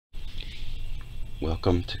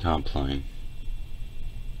Welcome to Compline,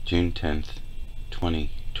 June 10th,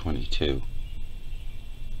 2022,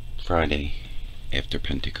 Friday after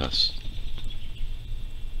Pentecost.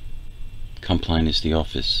 Compline is the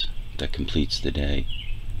office that completes the day.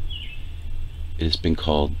 It has been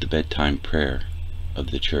called the bedtime prayer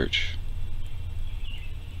of the church.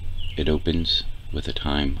 It opens with a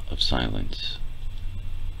time of silence.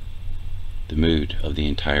 The mood of the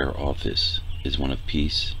entire office is one of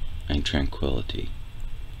peace and tranquility.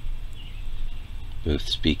 Both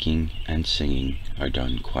speaking and singing are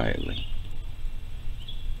done quietly.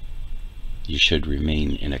 You should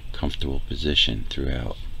remain in a comfortable position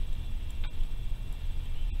throughout.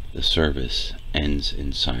 The service ends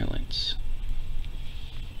in silence.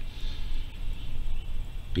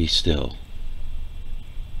 Be still,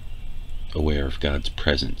 aware of God's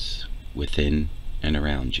presence within and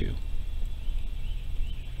around you.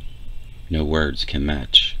 No words can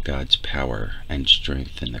match God's power and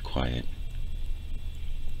strength in the quiet.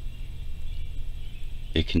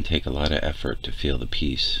 It can take a lot of effort to feel the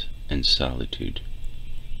peace and solitude.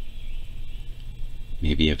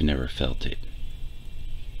 Maybe you've never felt it.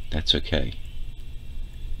 That's okay.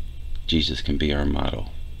 Jesus can be our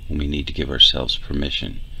model when we need to give ourselves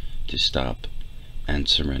permission to stop and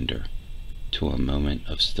surrender to a moment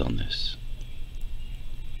of stillness.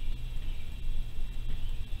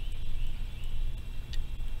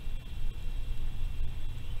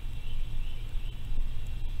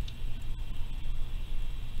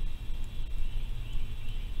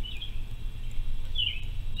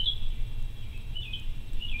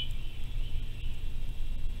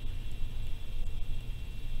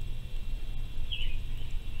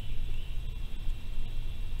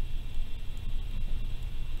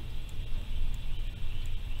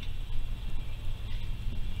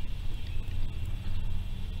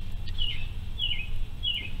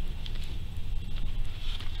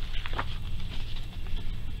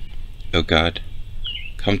 O God,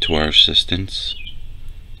 come to our assistance.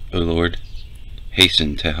 O Lord,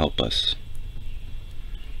 hasten to help us.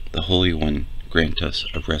 The Holy One grant us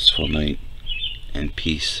a restful night and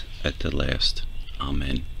peace at the last.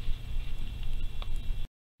 Amen.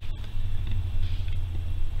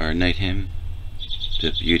 Our night hymn,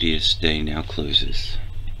 The Beauteous Day Now Closes.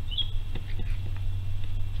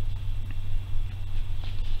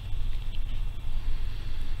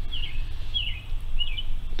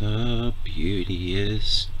 The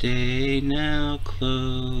beauteous day now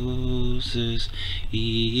closes,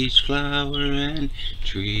 each flower and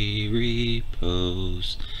tree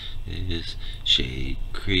reposes, shade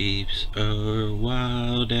creeps o'er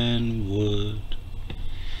wild and wood.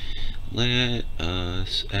 Let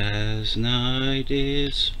us, as night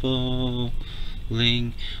is falling,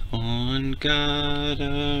 on God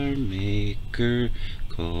our Maker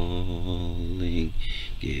calling,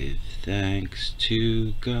 give thanks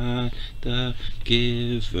to God the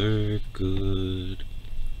giver good.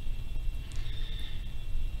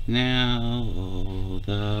 Now all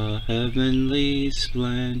the heavenly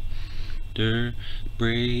splendor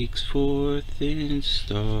breaks forth in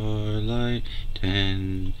starlight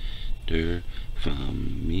tender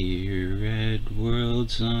from myriad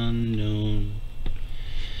worlds unknown,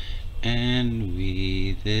 and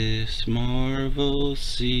we this marvel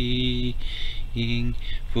seeing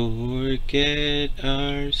forget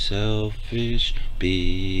our selfish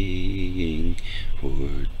being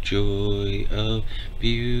for joy of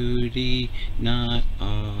beauty not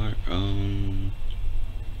our own.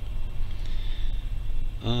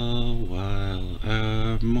 While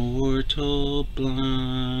our mortal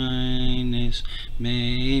blindness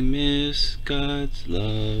may miss God's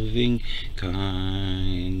loving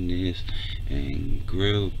kindness and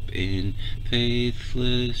grope in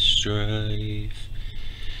faithless strife,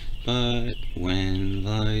 but when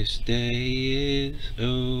life's day is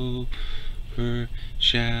over,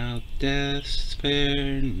 shall death's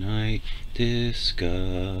fair night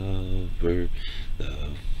discover the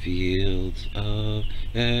fields of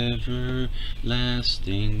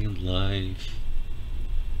everlasting life.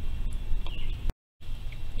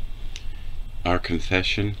 Our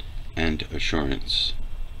confession and assurance.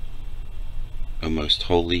 O most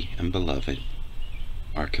holy and beloved,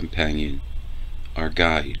 our companion, our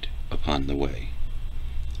guide upon the way,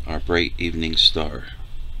 our bright evening star,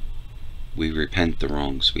 we repent the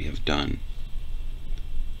wrongs we have done.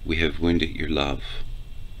 We have wounded your love.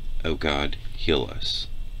 O God, heal us.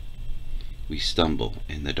 We stumble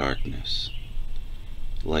in the darkness.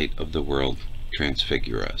 Light of the world,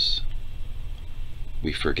 transfigure us.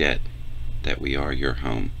 We forget that we are your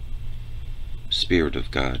home. Spirit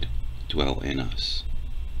of God, dwell in us.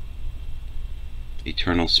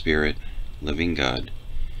 Eternal Spirit, living God,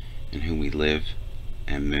 in whom we live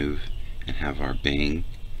and move and have our being,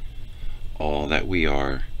 all that we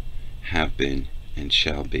are, have been, and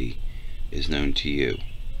shall be, is known to you,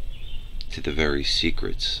 to the very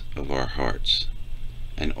secrets of our hearts,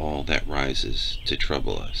 and all that rises to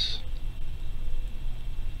trouble us.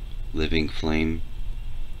 Living flame,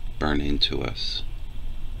 burn into us.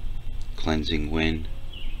 Cleansing wind,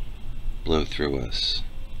 blow through us.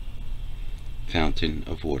 Fountain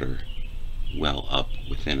of water, well up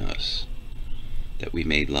within us, that we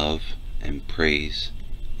may love and praise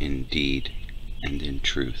in deed and in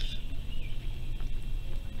truth.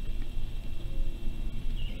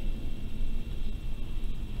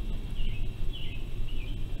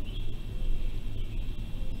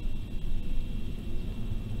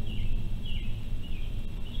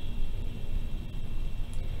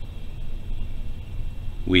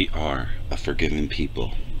 We are a forgiven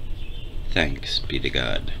people. Thanks be to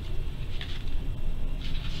God.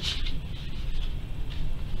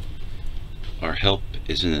 Our help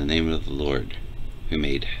is in the name of the Lord, who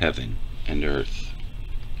made heaven and earth.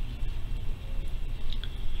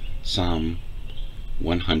 Psalm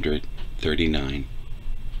 139,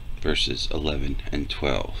 verses 11 and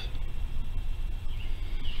 12.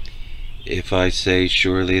 If I say,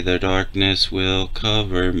 surely the darkness will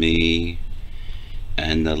cover me,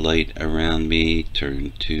 and the light around me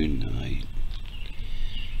turn to night.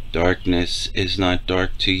 Darkness is not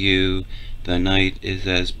dark to you, the night is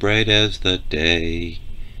as bright as the day.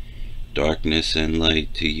 Darkness and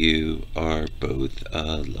light to you are both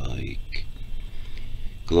alike.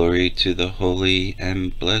 Glory to the Holy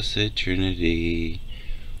and Blessed Trinity,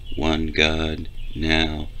 one God,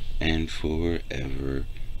 now and forever.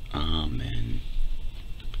 Amen.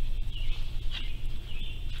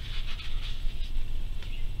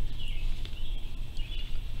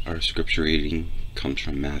 Our scripture reading comes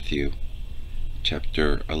from Matthew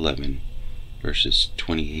chapter 11, verses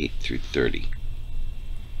 28 through 30.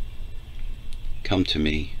 Come to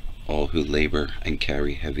me, all who labor and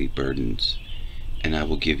carry heavy burdens, and I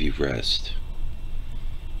will give you rest.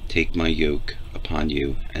 Take my yoke upon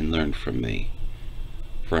you and learn from me,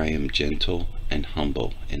 for I am gentle and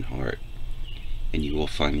humble in heart, and you will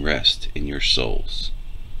find rest in your souls.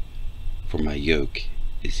 For my yoke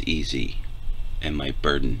is easy and my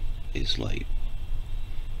burden is light.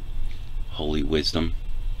 Holy wisdom,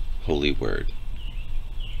 holy word.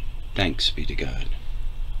 Thanks be to God.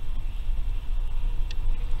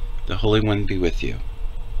 The Holy One be with you.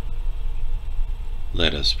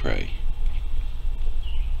 Let us pray.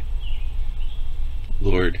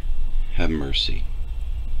 Lord, have mercy.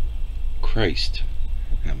 Christ,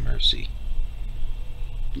 have mercy.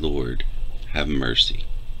 Lord, have mercy.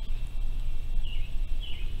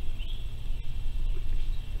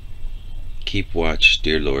 Keep watch,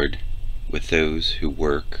 dear Lord, with those who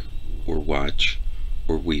work or watch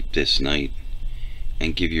or weep this night,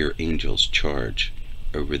 and give your angels charge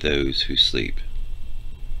over those who sleep.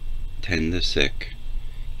 Tend the sick,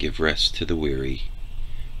 give rest to the weary,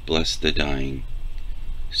 bless the dying,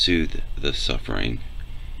 soothe the suffering,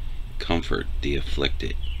 comfort the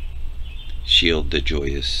afflicted, shield the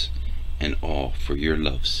joyous, and all for your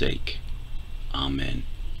love's sake. Amen.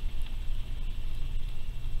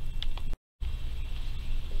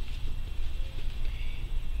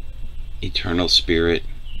 Eternal Spirit,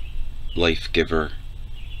 life giver,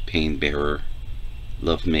 pain bearer,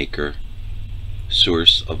 love maker,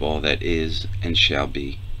 source of all that is and shall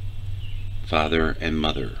be, Father and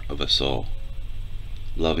Mother of us all,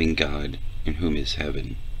 loving God in whom is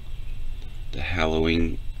heaven, the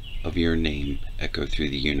hallowing of your name echo through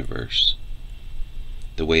the universe.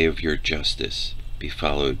 The way of your justice be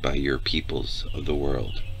followed by your peoples of the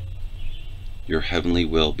world. Your heavenly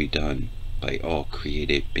will be done by all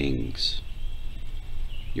created beings.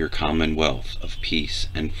 Your commonwealth of peace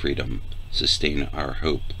and freedom sustain our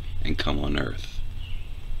hope and come on earth.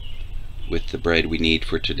 With the bread we need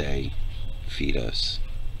for today, feed us.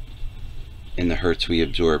 In the hurts we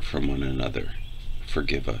absorb from one another,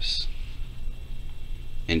 forgive us.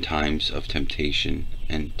 In times of temptation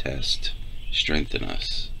and test, strengthen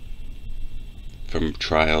us. From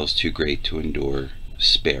trials too great to endure,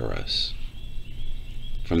 spare us.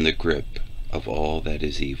 From the grip of all that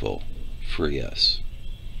is evil, free us.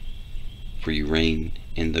 For you reign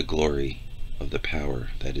in the glory of the power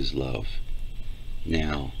that is love,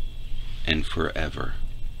 now and forever.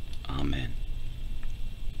 Amen.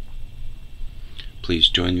 Please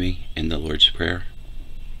join me in the Lord's Prayer.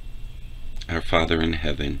 Our Father in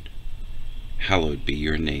heaven, hallowed be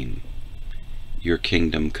your name. Your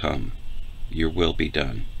kingdom come, your will be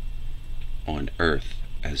done, on earth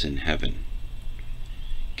as in heaven.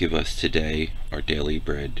 Give us today our daily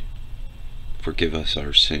bread. Forgive us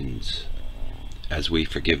our sins, as we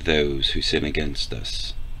forgive those who sin against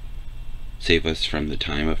us. Save us from the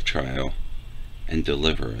time of trial, and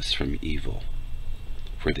deliver us from evil.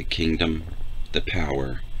 For the kingdom, the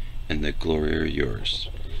power, and the glory are yours,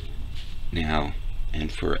 now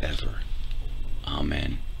and forever.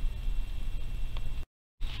 Amen.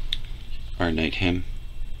 Our night hymn,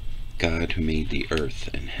 God who made the earth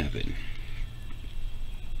and heaven.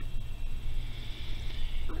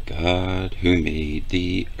 God who made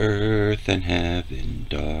the earth and heaven,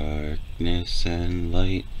 darkness and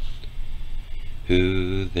light,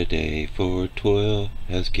 who the day for toil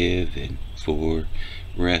has given, for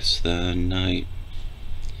rest the night.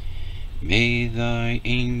 May thy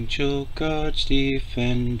angel guards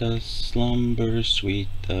defend us, slumber sweet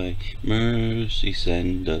thy mercy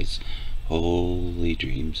send us, holy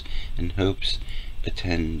dreams and hopes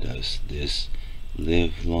attend us this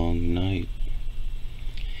livelong night.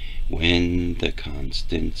 When the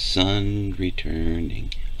constant sun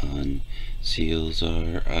returning unseals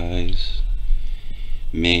our eyes,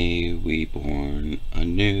 may we born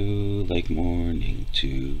anew like morning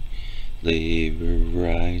to labor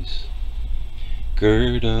rise.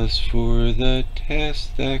 Gird us for the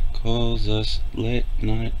task that calls us, let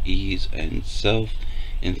not ease and self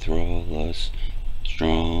enthrall us,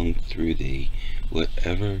 strong through thee,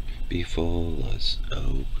 whatever befall us,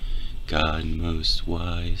 O God most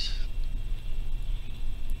wise.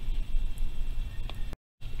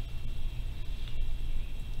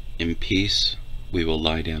 In peace we will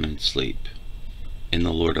lie down and sleep. In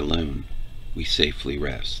the Lord alone we safely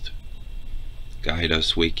rest. Guide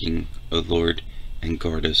us waking, O Lord, and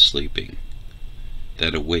guard us sleeping,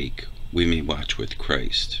 that awake we may watch with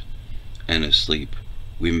Christ, and asleep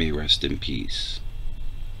we may rest in peace.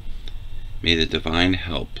 May the divine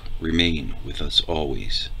help remain with us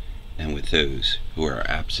always, and with those who are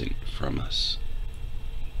absent from us.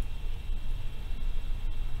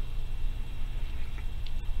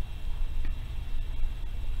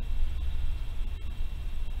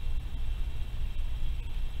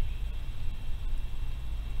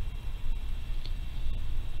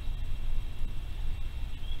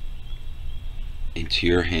 Into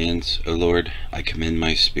your hands, O Lord, I commend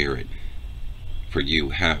my spirit, for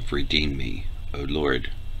you have redeemed me, O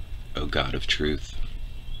Lord, O God of truth.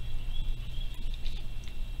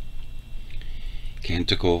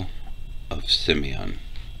 Canticle of Simeon.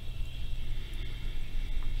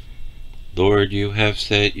 Lord, you have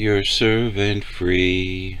set your servant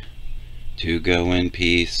free to go in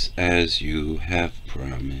peace as you have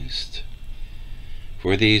promised.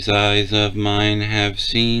 For these eyes of mine have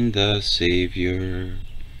seen the Savior,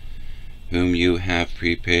 whom you have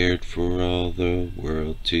prepared for all the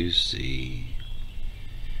world to see,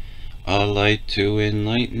 a light to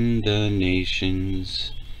enlighten the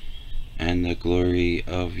nations, and the glory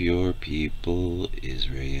of your people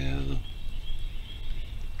Israel.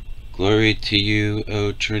 Glory to you,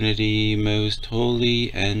 O Trinity, most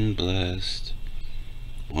holy and blessed,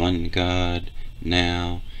 one God,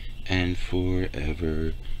 now and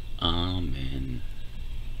forever. Amen.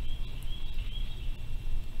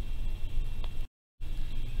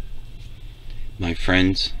 My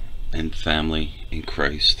friends and family in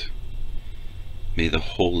Christ, may the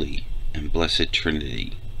Holy and Blessed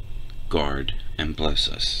Trinity guard and bless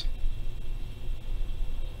us.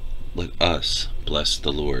 Let us bless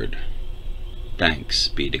the Lord. Thanks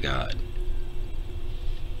be to God.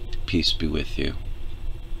 Peace be with you.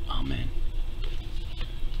 Amen.